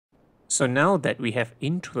So now that we have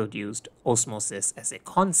introduced osmosis as a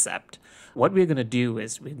concept, what we're going to do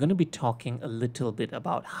is we're going to be talking a little bit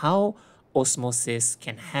about how osmosis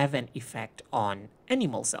can have an effect on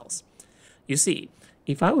animal cells. You see,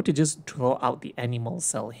 if I were to just draw out the animal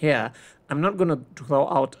cell here, I'm not going to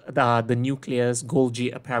draw out the nucleus,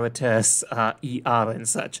 Golgi apparatus, ER and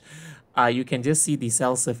such. You can just see the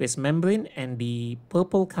cell surface membrane, and the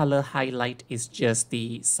purple color highlight is just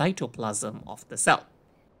the cytoplasm of the cell.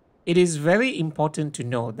 It is very important to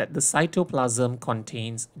know that the cytoplasm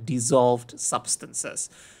contains dissolved substances.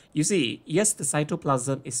 You see, yes, the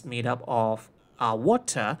cytoplasm is made up of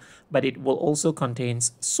water, but it will also contain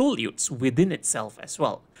solutes within itself as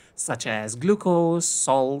well, such as glucose,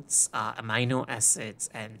 salts, amino acids,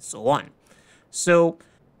 and so on. So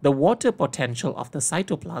the water potential of the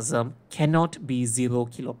cytoplasm cannot be 0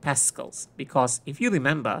 kilopascals because if you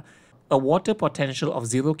remember, a water potential of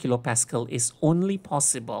 0 kilopascal is only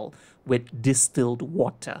possible with distilled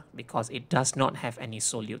water because it does not have any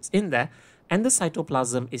solutes in there, and the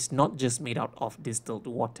cytoplasm is not just made out of distilled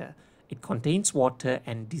water. It contains water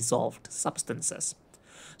and dissolved substances.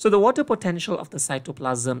 So the water potential of the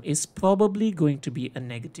cytoplasm is probably going to be a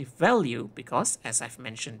negative value because, as I've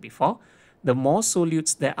mentioned before, the more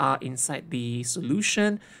solutes there are inside the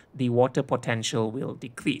solution, the water potential will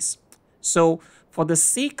decrease. So for the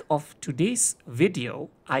sake of today's video,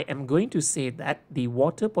 I am going to say that the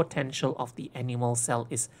water potential of the animal cell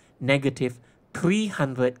is negative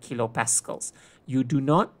 300 kilopascals. You do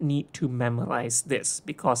not need to memorize this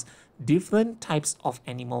because different types of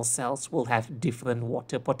animal cells will have different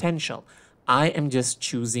water potential. I am just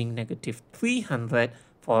choosing negative 300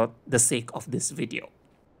 for the sake of this video.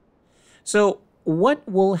 So what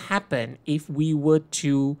will happen if we were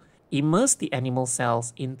to immerse the animal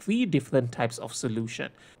cells in 3 different types of solution?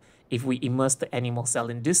 If we immerse the animal cell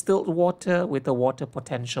in distilled water with a water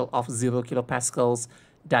potential of 0 kilopascals,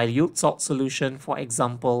 dilute salt solution, for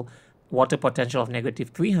example, water potential of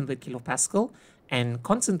negative 300 kilopascal, and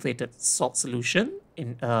concentrated salt solution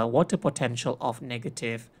in a water potential of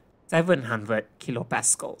negative 700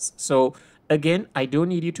 kilopascals. So again, I don't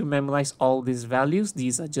need you to memorize all these values.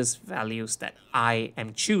 These are just values that I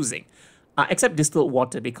am choosing. Except distilled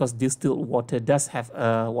water, because distilled water does have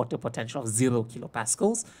a water potential of 0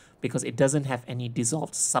 kilopascals because it doesn't have any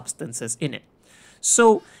dissolved substances in it.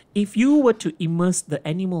 So if you were to immerse the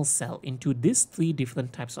animal cell into these 3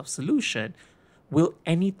 different types of solution, will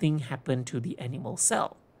anything happen to the animal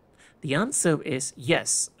cell? The answer is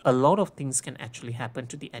yes, a lot of things can actually happen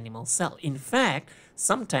to the animal cell. In fact,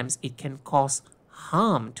 sometimes it can cause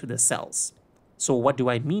harm to the cells. So what do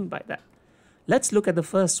I mean by that? Let's look at the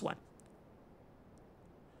first one.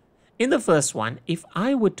 In the first one, if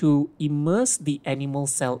I were to immerse the animal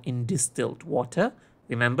cell in distilled water,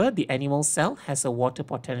 remember the animal cell has a water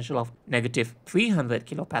potential of negative 300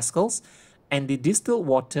 kilopascals, and the distilled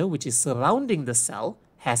water which is surrounding the cell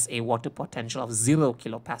has a water potential of 0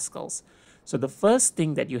 kilopascals. So the first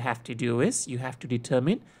thing that you have to do is you have to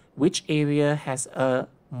determine which area has a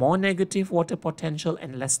more negative water potential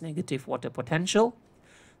and less negative water potential.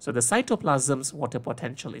 So the cytoplasm's water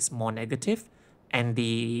potential is more negative, and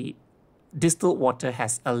the distilled water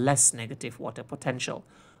has a less negative water potential.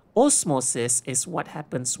 Osmosis is what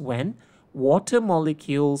happens when water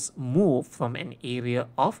molecules move from an area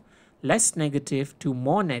of less negative to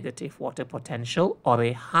more negative water potential or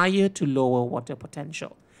a higher to lower water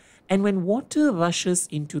potential. And when water rushes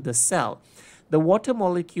into the cell, the water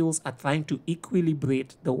molecules are trying to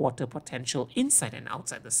equilibrate the water potential inside and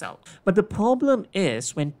outside the cell. But the problem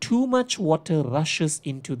is when too much water rushes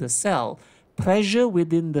into the cell, pressure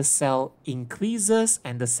within the cell increases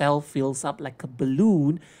and the cell fills up like a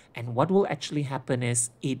balloon, and what will actually happen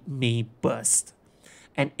is it may burst.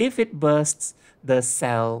 And if it bursts, the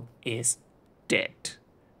cell is dead.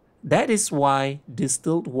 That is why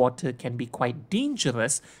distilled water can be quite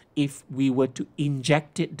dangerous if we were to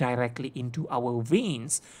inject it directly into our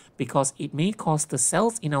veins, because it may cause the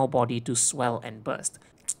cells in our body to swell and burst.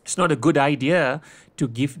 It's not a good idea to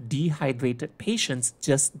give dehydrated patients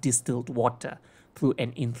just distilled water through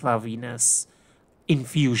an intravenous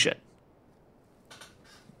infusion.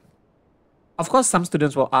 Of course, some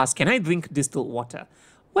students will ask, can I drink distilled water?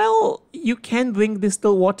 Well, you can drink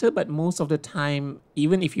distilled water, but most of the time,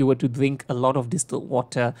 even if you were to drink a lot of distilled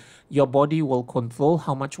water, your body will control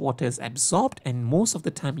how much water is absorbed, and most of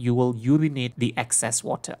the time you will urinate the excess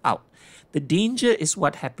water out. The danger is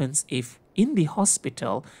what happens if in the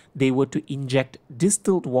hospital they were to inject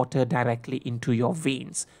distilled water directly into your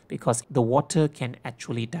veins, because the water can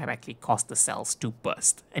actually directly cause the cells to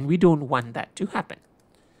burst, and we don't want that to happen.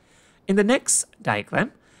 In the next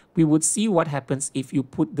diagram, we would see what happens if you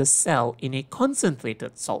put the cell in a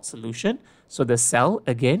concentrated salt solution. So the cell,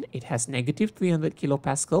 again, it has negative 300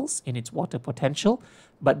 kilopascals in its water potential,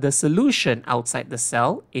 but the solution outside the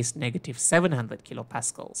cell is negative 700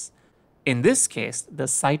 kilopascals. In this case, the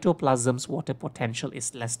cytoplasm's water potential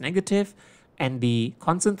is less negative, and the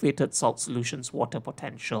concentrated salt solution's water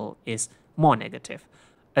potential is more negative.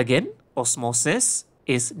 Again, osmosis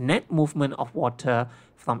is net movement of water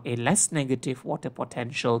from a less negative water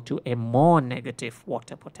potential to a more negative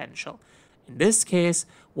water potential. In this case,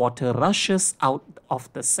 water rushes out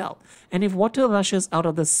of the cell. And if water rushes out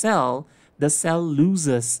of the cell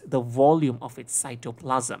loses the volume of its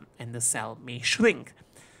cytoplasm and the cell may shrink.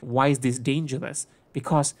 Why is this dangerous?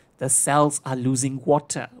 Because the cells are losing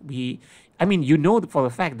water. You know for a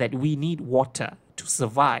fact that we need water to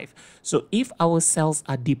survive. So if our cells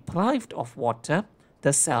are deprived of water,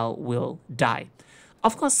 the cell will die.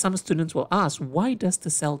 Of course, some students will ask, why does the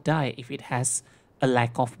cell die if it has a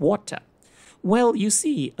lack of water? Well, you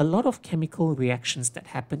see, a lot of chemical reactions that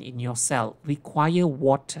happen in your cell require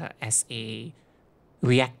water as a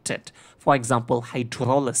reactant. For example,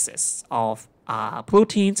 hydrolysis of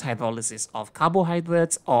proteins, hydrolysis of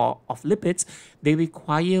carbohydrates or of lipids, they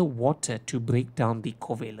require water to break down the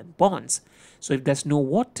covalent bonds. So if there's no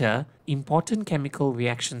water, important chemical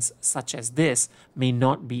reactions such as this may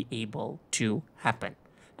not be able to happen.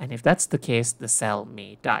 And if that's the case, the cell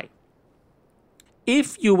may die.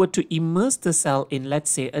 If you were to immerse the cell in,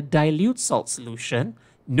 let's say, a dilute salt solution,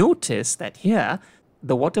 notice that here,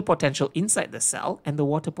 the water potential inside the cell and the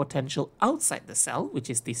water potential outside the cell, which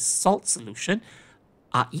is the salt solution,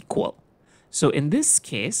 are equal. So in this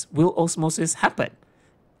case, will osmosis happen?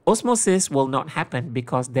 Osmosis will not happen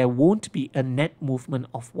because there won't be a net movement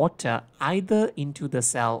of water either into the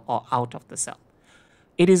cell or out of the cell.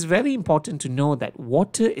 It is very important to know that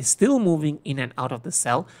water is still moving in and out of the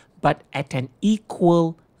cell, but at an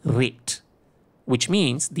equal rate, which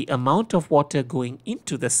means the amount of water going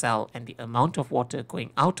into the cell and the amount of water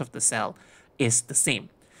going out of the cell is the same.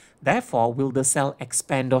 Therefore, will the cell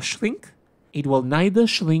expand or shrink? It will neither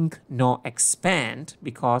shrink nor expand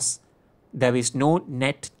because there is no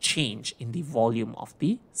net change in the volume of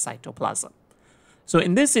the cytoplasm. So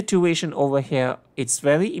in this situation over here, it's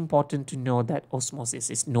very important to know that osmosis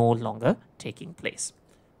is no longer taking place.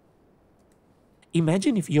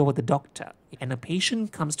 Imagine if you were the doctor and a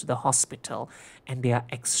patient comes to the hospital and they are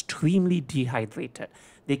extremely dehydrated.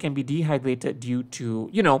 They can be dehydrated due to,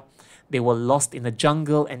 they were lost in the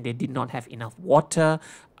jungle and they did not have enough water,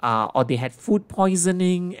 or they had food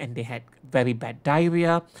poisoning and they had very bad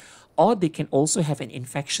diarrhea. Or they can also have an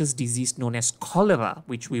infectious disease known as cholera,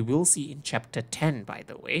 which we will see in chapter 10, by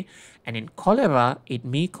the way. And in cholera, it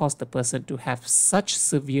may cause the person to have such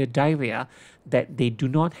severe diarrhea that they do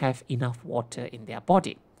not have enough water in their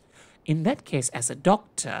body. In that case, as a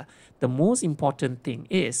doctor, the most important thing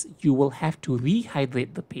is you will have to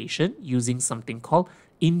rehydrate the patient using something called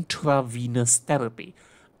intravenous therapy.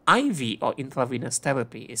 IV or intravenous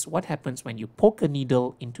therapy is what happens when you poke a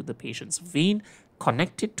needle into the patient's vein,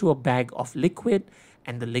 connect it to a bag of liquid,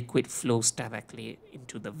 and the liquid flows directly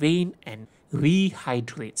into the vein and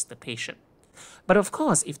rehydrates the patient. But of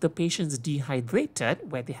course, if the patient's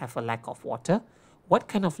dehydrated, where they have a lack of water, what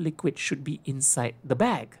kind of liquid should be inside the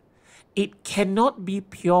bag? It cannot be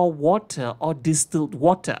pure water or distilled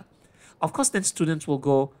water. Of course, then students will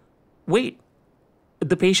go, wait,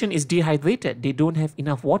 the patient is dehydrated, they don't have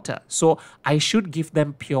enough water, so I should give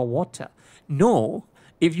them pure water. No,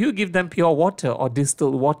 if you give them pure water or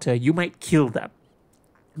distilled water, you might kill them.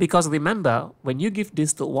 Because remember, when you give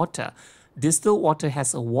distilled water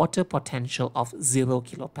has a water potential of 0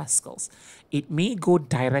 kilopascals. It may go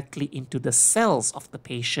directly into the cells of the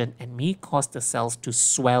patient and may cause the cells to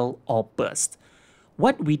swell or burst.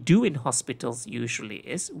 What we do in hospitals usually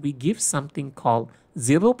is we give something called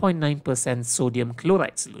 0.9% sodium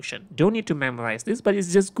chloride solution. Don't need to memorize this, but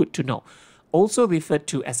it's just good to know. Also referred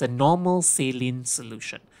to as a normal saline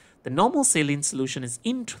solution. The normal saline solution is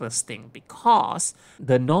interesting because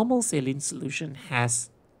the normal saline solution has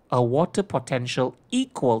a water potential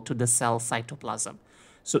equal to the cell cytoplasm.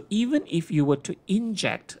 So even if you were to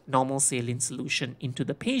inject normal saline solution into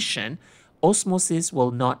the patient, osmosis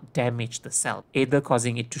will not damage the cell, either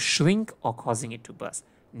causing it to shrink or causing it to burst.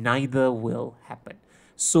 Neither will happen.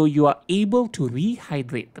 So you are able to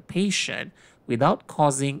rehydrate the patient without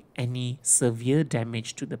causing any severe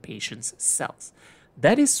damage to the patient's cells.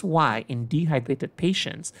 That is why in dehydrated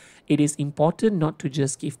patients, it is important not to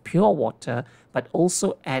just give pure water, but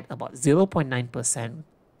also add about 0.9%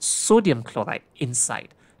 sodium chloride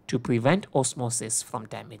inside to prevent osmosis from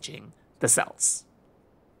damaging the cells.